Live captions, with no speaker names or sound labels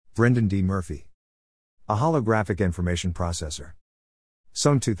Brendan D. Murphy. A holographic information processor.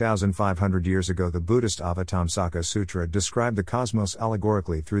 Some 2,500 years ago, the Buddhist Avatamsaka Sutra described the cosmos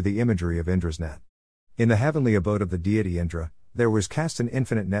allegorically through the imagery of Indra's net. In the heavenly abode of the deity Indra, there was cast an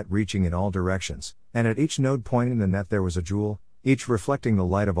infinite net reaching in all directions, and at each node point in the net there was a jewel, each reflecting the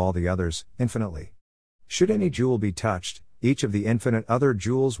light of all the others, infinitely. Should any jewel be touched, each of the infinite other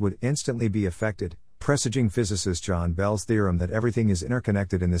jewels would instantly be affected, presaging physicist John Bell's theorem that everything is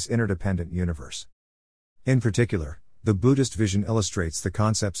interconnected in this interdependent universe. In particular, the Buddhist vision illustrates the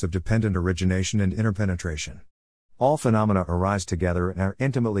concepts of dependent origination and interpenetration. All phenomena arise together and are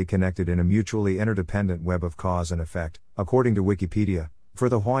intimately connected in a mutually interdependent web of cause and effect. According to Wikipedia, for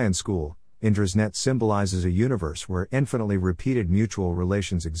the Hawaiian school, Indra's net symbolizes a universe where infinitely repeated mutual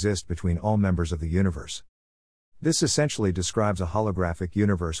relations exist between all members of the universe. This essentially describes a holographic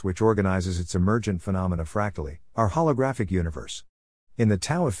universe which organizes its emergent phenomena fractally, our holographic universe. In the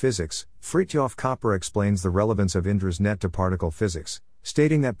Tao of Physics, Fritjof Capra explains the relevance of Indra's net to particle physics,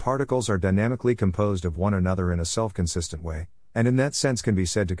 stating that particles are dynamically composed of one another in a self-consistent way, and in that sense can be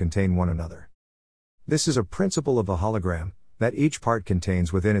said to contain one another. This is a principle of the hologram, that each part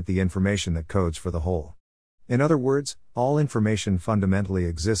contains within it the information that codes for the whole. In other words, all information fundamentally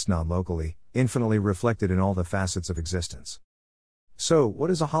exists non-locally, infinitely reflected in all the facets of existence. So, what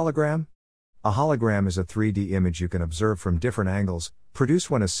is a hologram? A hologram is a 3D image you can observe from different angles, produced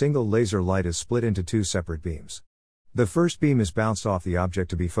when a single laser light is split into two separate beams. The first beam is bounced off the object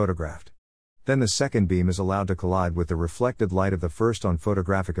to be photographed. Then the second beam is allowed to collide with the reflected light of the first on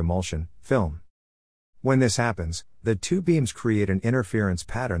photographic emulsion, film. When this happens, the two beams create an interference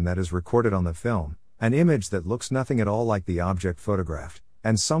pattern that is recorded on the film, an image that looks nothing at all like the object photographed,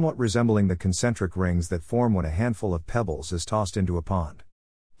 and somewhat resembling the concentric rings that form when a handful of pebbles is tossed into a pond.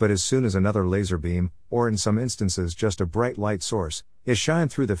 But as soon as another laser beam, or in some instances just a bright light source, is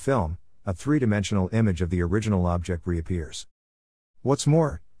shined through the film, a three-dimensional image of the original object reappears. What's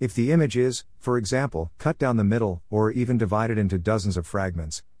more, if the image is, for example, cut down the middle, or even divided into dozens of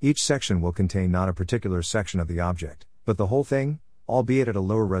fragments, each section will contain not a particular section of the object, but the whole thing, albeit at a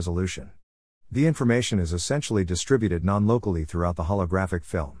lower resolution. The information is essentially distributed non-locally throughout the holographic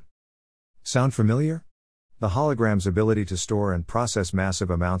film. Sound familiar? The hologram's ability to store and process massive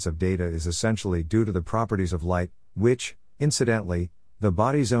amounts of data is essentially due to the properties of light, which, incidentally, the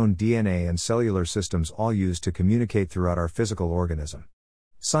body's own DNA and cellular systems all use to communicate throughout our physical organism.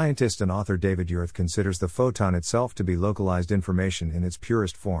 Scientist and author David Urth considers the photon itself to be localized information in its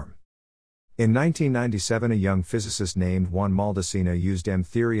purest form. In 1997, a young physicist named Juan Maldacena used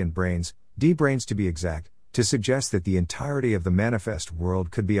M-theory and brains, D-brains to be exact, to suggest that the entirety of the manifest world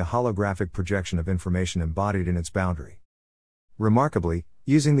could be a holographic projection of information embodied in its boundary. Remarkably,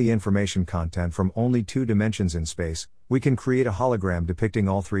 using the information content from only two dimensions in space, we can create a hologram depicting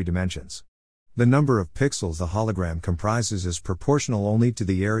all three dimensions. The number of pixels the hologram comprises is proportional only to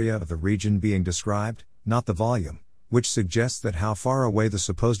the area of the region being described, not the volume, which suggests that how far away the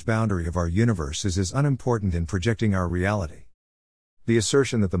supposed boundary of our universe is unimportant in projecting our reality. The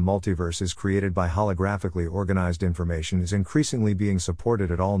assertion that the multiverse is created by holographically organized information is increasingly being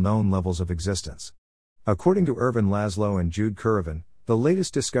supported at all known levels of existence. According to Irvin Laszlo and Jude Currivan, the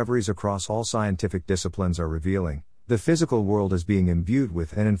latest discoveries across all scientific disciplines are revealing the physical world is being imbued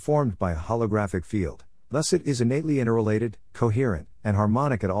with and informed by a holographic field, thus it is innately interrelated, coherent, and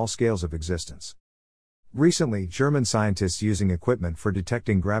harmonic at all scales of existence. Recently, German scientists using equipment for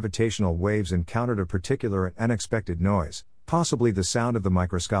detecting gravitational waves encountered a particular and unexpected noise, possibly the sound of the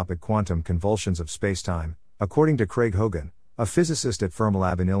microscopic quantum convulsions of spacetime, according to Craig Hogan, a physicist at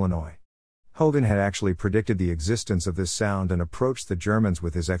Fermilab in Illinois. Hogan had actually predicted the existence of this sound and approached the Germans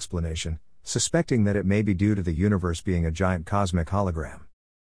with his explanation, suspecting that it may be due to the universe being a giant cosmic hologram.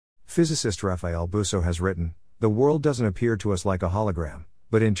 Physicist Raphael Busso has written, "The world doesn't appear to us like a hologram,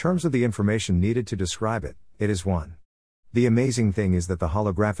 but in terms of the information needed to describe it, it is one." The amazing thing is that the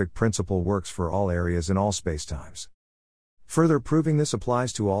holographic principle works for all areas in all spacetimes. Further proving this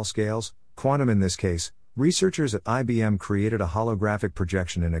applies to all scales, quantum in this case, researchers at IBM created a holographic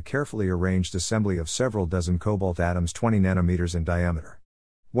projection in a carefully arranged assembly of several dozen cobalt atoms 20 nanometers in diameter.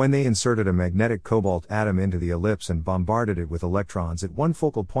 When they inserted a magnetic cobalt atom into the ellipse and bombarded it with electrons at one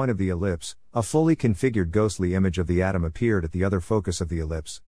focal point of the ellipse, a fully configured ghostly image of the atom appeared at the other focus of the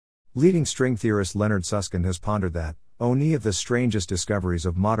ellipse. Leading string theorist Leonard Susskind has pondered that, one of the strangest discoveries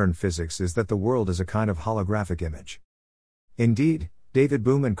of modern physics is that the world is a kind of holographic image. Indeed, David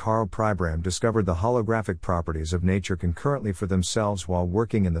Bohm and Carl Pribram discovered the holographic properties of nature concurrently for themselves while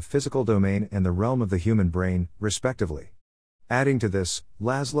working in the physical domain and the realm of the human brain, respectively. Adding to this,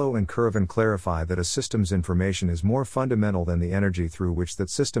 Laszlo and Kurvin clarify that a system's information is more fundamental than the energy through which that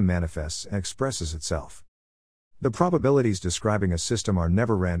system manifests and expresses itself. The probabilities describing a system are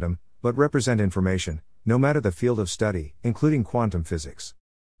never random, but represent information, no matter the field of study, including quantum physics.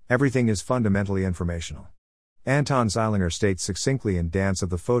 Everything is fundamentally informational. Anton Zeilinger states succinctly in Dance of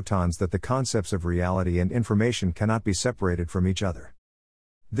the Photons that the concepts of reality and information cannot be separated from each other.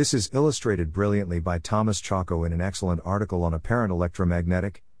 This is illustrated brilliantly by Thomas Chalko in an excellent article on apparent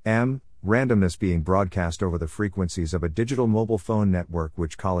electromagnetic randomness being broadcast over the frequencies of a digital mobile phone network,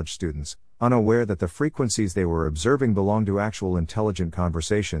 which college students, unaware that the frequencies they were observing belonged to actual intelligent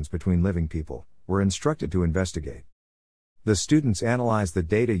conversations between living people, were instructed to investigate. The students analyzed the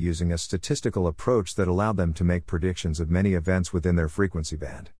data using a statistical approach that allowed them to make predictions of many events within their frequency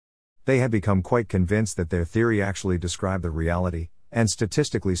band. They had become quite convinced that their theory actually described the reality, and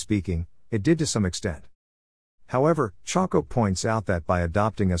statistically speaking, it did to some extent. However, Chalko points out that by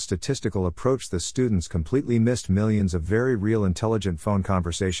adopting a statistical approach, the students completely missed millions of very real intelligent phone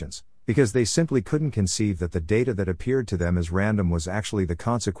conversations, because they simply couldn't conceive that the data that appeared to them as random was actually the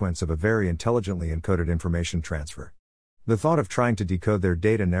consequence of a very intelligently encoded information transfer. The thought of trying to decode their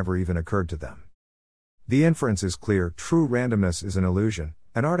data never even occurred to them. The inference is clear: true randomness is an illusion,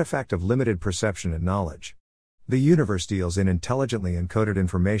 an artifact of limited perception and knowledge. The universe deals in intelligently encoded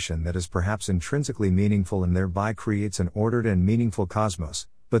information that is perhaps intrinsically meaningful and thereby creates an ordered and meaningful cosmos,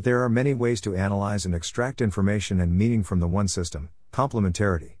 but there are many ways to analyze and extract information and meaning from the one system: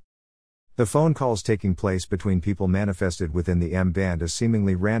 complementarity. The phone calls taking place between people manifested within the M-band as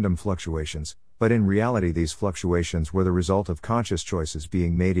seemingly random fluctuations, but in reality these fluctuations were the result of conscious choices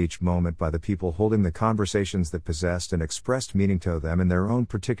being made each moment by the people holding the conversations that possessed and expressed meaning to them in their own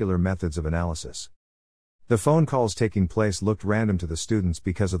particular methods of analysis. The phone calls taking place looked random to the students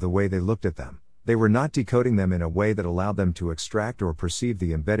because of the way they looked at them. They were not decoding them in a way that allowed them to extract or perceive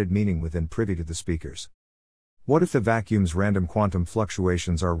the embedded meaning within privy to the speakers. What if the vacuum's random quantum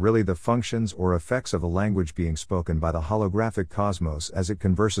fluctuations are really the functions or effects of a language being spoken by the holographic cosmos as it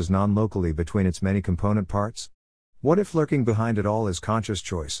converses non-locally between its many component parts? What if lurking behind it all is conscious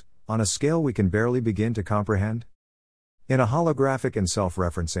choice, on a scale we can barely begin to comprehend? In a holographic and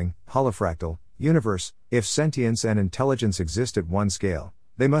self-referencing, holofractal universe, if sentience and intelligence exist at one scale,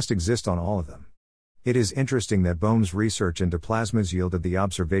 they must exist on all of them. It is interesting that Bohm's research into plasmas yielded the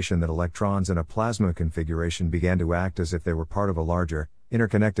observation that electrons in a plasma configuration began to act as if they were part of a larger,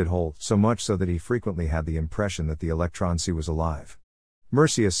 interconnected whole, so much so that he frequently had the impression that the electron sea was alive.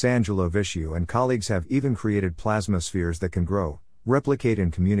 Mircea Sangilovici and colleagues have even created plasma spheres that can grow, replicate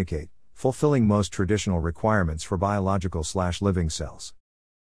and communicate, fulfilling most traditional requirements for biological/living cells.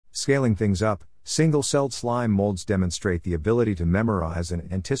 Scaling things up, single-celled slime molds demonstrate the ability to memorize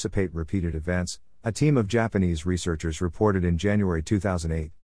and anticipate repeated events, a team of Japanese researchers reported in January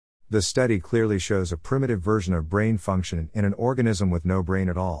 2008. The study clearly shows a primitive version of brain function in an organism with no brain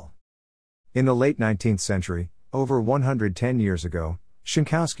at all. In the late 19th century, over 110 years ago,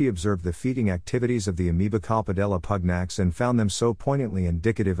 Szynkowski observed the feeding activities of the amoeba Colpodella pugnax and found them so poignantly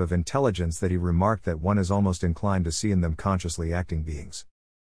indicative of intelligence that he remarked that one is almost inclined to see in them consciously acting beings.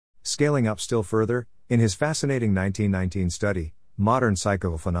 Scaling up still further, in his fascinating 1919 study, Modern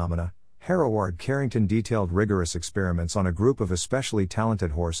Psychical Phenomena, Hereward Carrington detailed rigorous experiments on a group of especially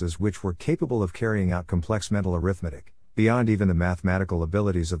talented horses which were capable of carrying out complex mental arithmetic, beyond even the mathematical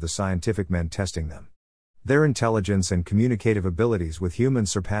abilities of the scientific men testing them. Their intelligence and communicative abilities with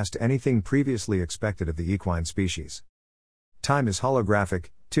humans surpassed anything previously expected of the equine species. Time is holographic,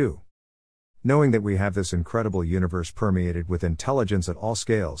 too. Knowing that we have this incredible universe permeated with intelligence at all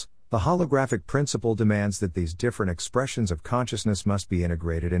scales, the holographic principle demands that these different expressions of consciousness must be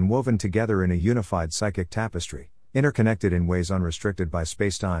integrated and woven together in a unified psychic tapestry, interconnected in ways unrestricted by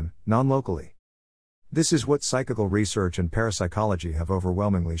spacetime, non-locally. This is what psychical research and parapsychology have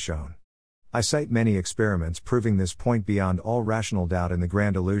overwhelmingly shown. I cite many experiments proving this point beyond all rational doubt in The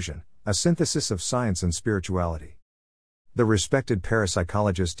Grand Illusion, a synthesis of science and spirituality. The respected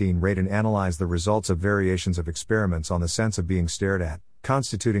parapsychologist Dean Radin analyzed the results of variations of experiments on the sense of being stared at,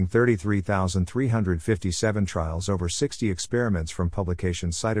 constituting 33,357 trials over 60 experiments from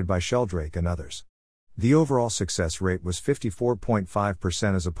publications cited by Sheldrake and others. The overall success rate was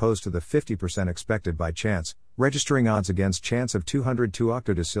 54.5% as opposed to the 50% expected by chance, registering odds against chance of 202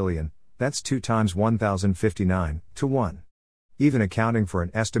 octodecillion, that's 2 times 1059, to 1. Even accounting for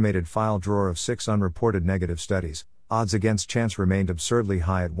an estimated file drawer of 6 unreported negative studies, odds against chance remained absurdly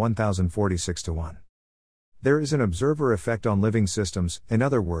high at 1046 to 1. There is an observer effect on living systems, in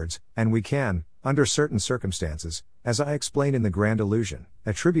other words, and we can, under certain circumstances, as I explain in The Grand Illusion,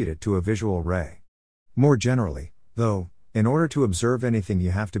 attribute it to a visual ray. More generally, though, In order to observe anything,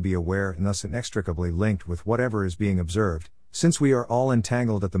 you have to be aware and thus inextricably linked with whatever is being observed, since we are all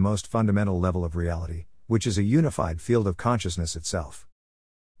entangled at the most fundamental level of reality, which is a unified field of consciousness itself.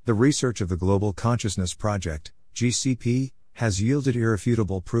 The research of the Global Consciousness Project, GCP, has yielded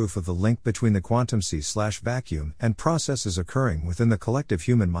irrefutable proof of the link between the quantum sea/vacuum and processes occurring within the collective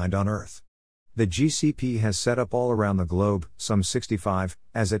human mind on Earth. The GCP has set up all around the globe, some 65,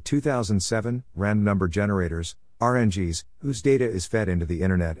 as at 2007, random number generators, RNGs, whose data is fed into the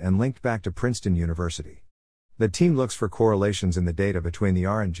internet and linked back to Princeton University. The team looks for correlations in the data between the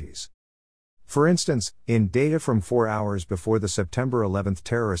RNGs. For instance, in data from 4 hours before the September 11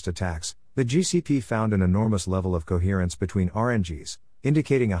 terrorist attacks, the GCP found an enormous level of coherence between RNGs,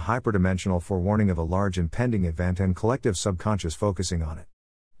 indicating a hyperdimensional forewarning of a large impending event and collective subconscious focusing on it.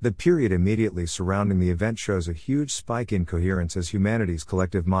 The period immediately surrounding the event shows a huge spike in coherence as humanity's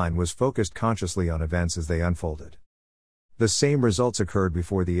collective mind was focused consciously on events as they unfolded. The same results occurred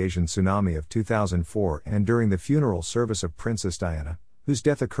before the Asian tsunami of 2004 and during the funeral service of Princess Diana, whose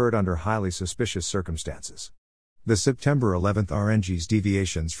death occurred under highly suspicious circumstances. The September 11 RNG's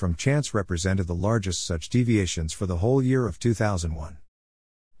deviations from chance represented the largest such deviations for the whole year of 2001.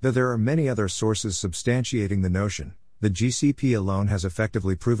 Though there are many other sources substantiating the notion, the GCP alone has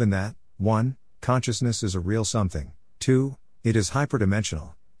effectively proven that 1. Consciousness is a real something, 2. It is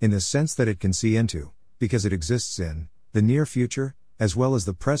hyperdimensional, in the sense that it can see into, because it exists in, the near future, as well as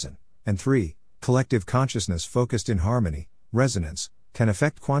the present, and 3. Collective consciousness focused in harmony, resonance, can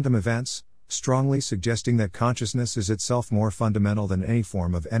affect quantum events, strongly suggesting that consciousness is itself more fundamental than any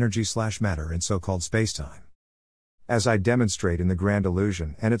form of energy/matter in so-called spacetime. As I demonstrate in The Grand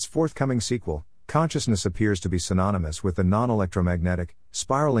Illusion and its forthcoming sequel, consciousness appears to be synonymous with the non-electromagnetic,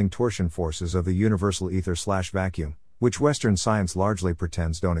 spiraling torsion forces of the universal ether/vacuum, which Western science largely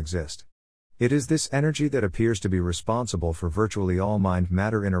pretends don't exist. It is this energy that appears to be responsible for virtually all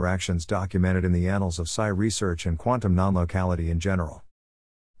mind-matter interactions documented in the annals of psi research and quantum non-locality in general.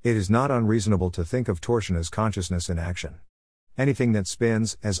 It is not unreasonable to think of torsion as consciousness in action. Anything that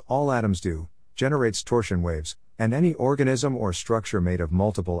spins, as all atoms do, generates torsion waves, and any organism or structure made of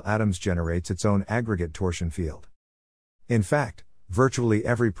multiple atoms generates its own aggregate torsion field. In fact, virtually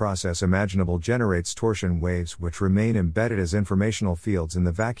every process imaginable generates torsion waves which remain embedded as informational fields in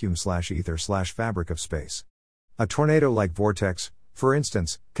the vacuum/ether/fabric of space. A tornado-like vortex, for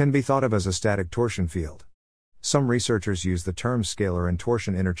instance, can be thought of as a static torsion field. Some researchers use the terms scalar and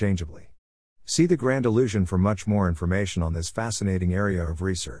torsion interchangeably. See The Grand Illusion for much more information on this fascinating area of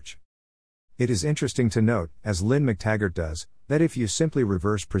research. It is interesting to note, as Lynn McTaggart does, that if you simply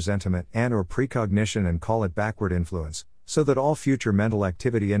reverse presentiment and/or precognition and call it backward influence, so that all future mental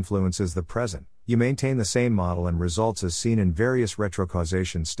activity influences the present, you maintain the same model and results as seen in various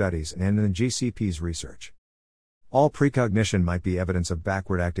retrocausation studies and in the GCP's research. All precognition might be evidence of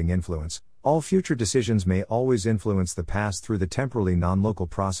backward-acting influence. All future decisions may always influence the past through the temporally non-local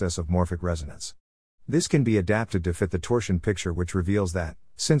process of morphic resonance. This can be adapted to fit the torsion picture, which reveals that,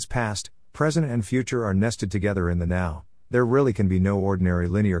 since past, present and future are nested together in the now, there really can be no ordinary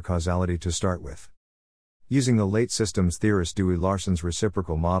linear causality to start with. Using the late systems theorist Dewey Larson's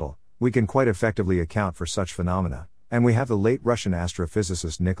reciprocal model, we can quite effectively account for such phenomena, and we have the late Russian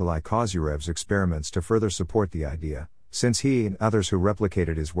astrophysicist Nikolai Kozyrev's experiments to further support the idea, since he and others who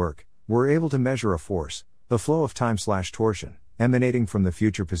replicated his work were able to measure a force, the flow of time/torsion, emanating from the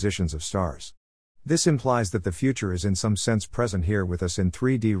future positions of stars. This implies that the future is in some sense present here with us in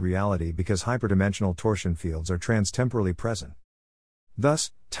 3D reality because hyperdimensional torsion fields are transtemporally present.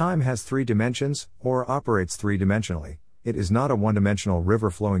 Thus, time has 3 dimensions, or operates 3-dimensionally, it is not a one-dimensional river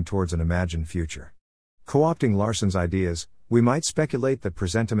flowing towards an imagined future. Co-opting Larson's ideas, we might speculate that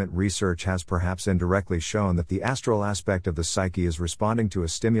presentiment research has perhaps indirectly shown that the astral aspect of the psyche is responding to a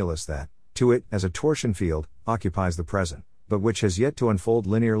stimulus that, to it, as a torsion field, occupies the present, but which has yet to unfold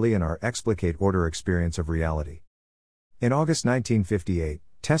linearly in our explicate order experience of reality. In August 1958,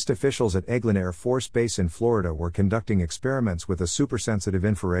 test officials at Eglin Air Force Base in Florida were conducting experiments with a supersensitive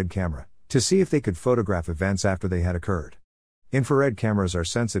infrared camera, to see if they could photograph events after they had occurred. Infrared cameras are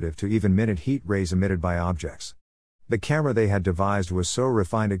sensitive to even minute heat rays emitted by objects. The camera they had devised was so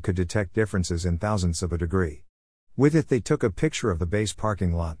refined it could detect differences in thousandths of a degree. With it they took a picture of the base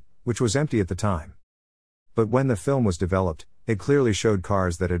parking lot, which was empty at the time. But when the film was developed, it clearly showed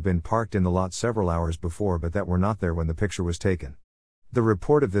cars that had been parked in the lot several hours before but that were not there when the picture was taken. The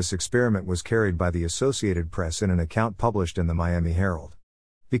report of this experiment was carried by the Associated Press in an account published in the Miami Herald.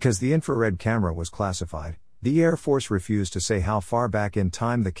 Because the infrared camera was classified, the Air Force refused to say how far back in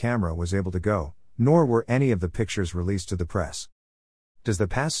time the camera was able to go, nor were any of the pictures released to the press. Does the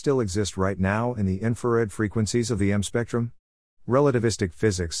past still exist right now in the infrared frequencies of the M spectrum? Relativistic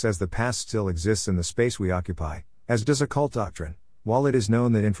physics says the past still exists in the space we occupy, as does occult doctrine, while it is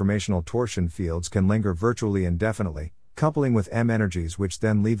known that informational torsion fields can linger virtually indefinitely, coupling with M energies which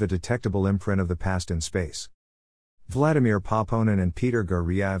then leave a detectable imprint of the past in space. Vladimir Poponin and Peter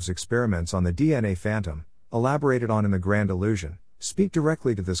Guryev's experiments on the DNA phantom, elaborated on in The Grand Illusion, speak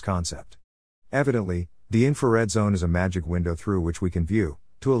directly to this concept. Evidently, the infrared zone is a magic window through which we can view,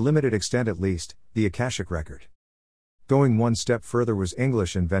 to a limited extent at least, the Akashic record. Going one step further was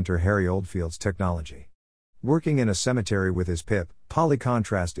English inventor Harry Oldfield's technology. Working in a cemetery with his PIP,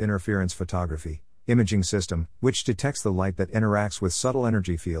 polycontrast interference photography, imaging system, which detects the light that interacts with subtle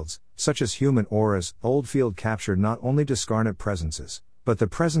energy fields, such as human auras, Oldfield captured not only discarnate presences, but the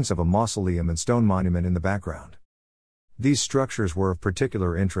presence of a mausoleum and stone monument in the background. These structures were of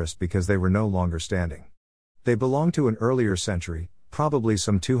particular interest because they were no longer standing. They belonged to an earlier century, probably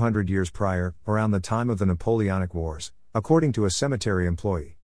some 200 years prior, around the time of the Napoleonic Wars, according to a cemetery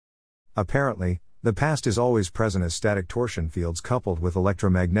employee. Apparently, the past is always present as static torsion fields coupled with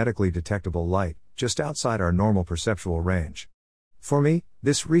electromagnetically detectable light, just outside our normal perceptual range. For me,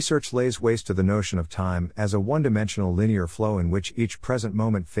 this research lays waste to the notion of time as a one-dimensional linear flow in which each present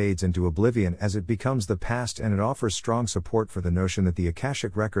moment fades into oblivion as it becomes the past, and it offers strong support for the notion that the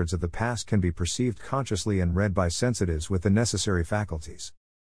Akashic records of the past can be perceived consciously and read by sensitives with the necessary faculties.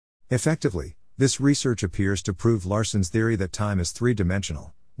 Effectively, this research appears to prove Larson's theory that time is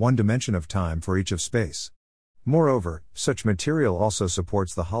three-dimensional, one dimension of time for each of space. Moreover, such material also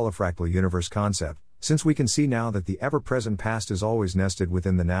supports the holofractal universe concept, since we can see now that the ever-present past is always nested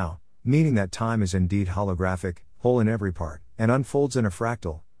within the now, meaning that time is indeed holographic, whole in every part, and unfolds in a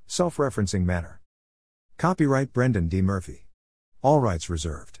fractal, self-referencing manner. Copyright Brendan D. Murphy. All rights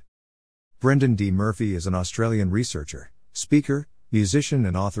reserved. Brendan D. Murphy is an Australian researcher, speaker, musician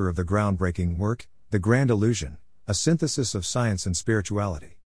and author of the groundbreaking work, The Grand Illusion, a synthesis of science and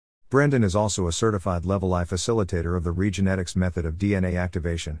spirituality. Brendan is also a certified Level I facilitator of the regenetics method of DNA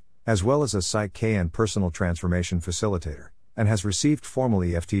activation, as well as a Psych-K and personal transformation facilitator, and has received formal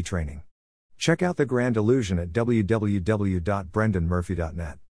EFT training. Check out The Grand Illusion at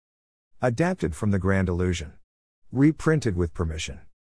www.brendanmurphy.net. Adapted from The Grand Illusion. Reprinted with permission.